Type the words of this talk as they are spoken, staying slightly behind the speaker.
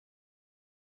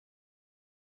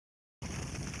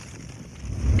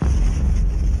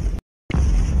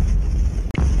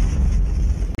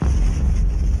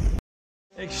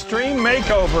Extreme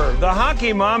makeover. The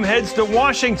hockey mom heads to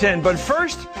Washington, but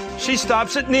first, she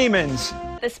stops at Neiman's.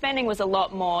 The spending was a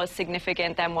lot more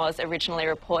significant than was originally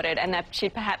reported, and that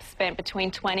she'd perhaps spent between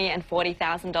 $20,000 and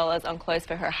 $40,000 on clothes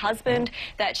for her husband,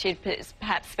 that she'd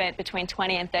perhaps spent between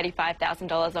 $20,000 and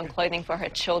 $35,000 on clothing for her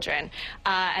children,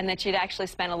 and that she'd actually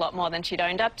spent a lot more than she'd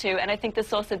owned up to. And I think the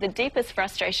source of the deepest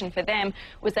frustration for them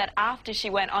was that after she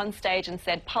went on stage and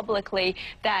said publicly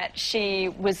that she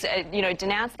was,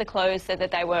 denounced the clothes, said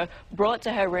that they were brought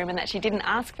to her room and that she didn't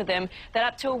ask for them, that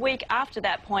up to a week after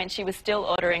that point she was still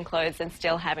ordering clothes and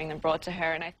still having them brought to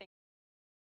her. And I think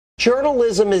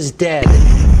journalism is dead.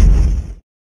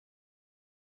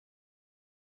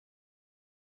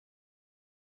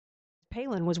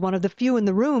 Palin was one of the few in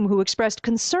the room who expressed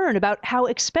concern about how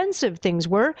expensive things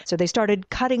were, so they started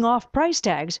cutting off price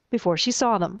tags before she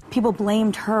saw them. People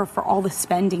blamed her for all the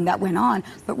spending that went on,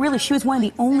 but really she was one of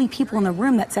the only people in the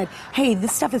room that said, hey,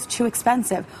 this stuff is too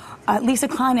expensive. Lisa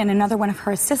Klein and another one of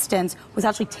her assistants was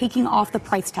actually taking off the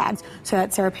price tags so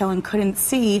that Sarah Palin couldn't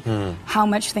see how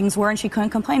much things were, and she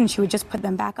couldn't complain, and she would just put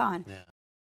them back on. Yeah.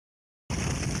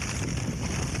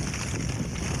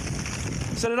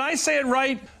 So did I say it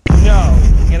right? No,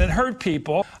 and it hurt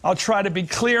people. I'll try to be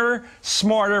clearer,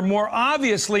 smarter, more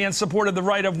obviously in support of the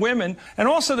right of women and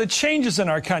also the changes in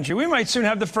our country. We might soon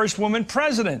have the first woman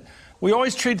president. We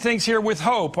always treat things here with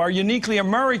hope, our uniquely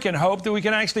American hope that we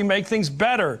can actually make things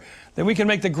better, that we can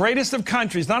make the greatest of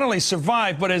countries not only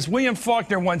survive, but as William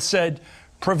Faulkner once said,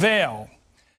 prevail.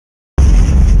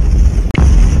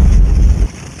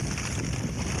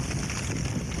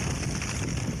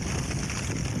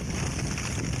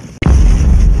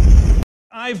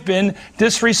 I've been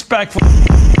disrespectful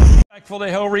to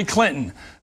Hillary Clinton.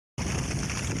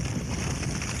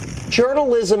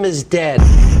 Journalism is dead.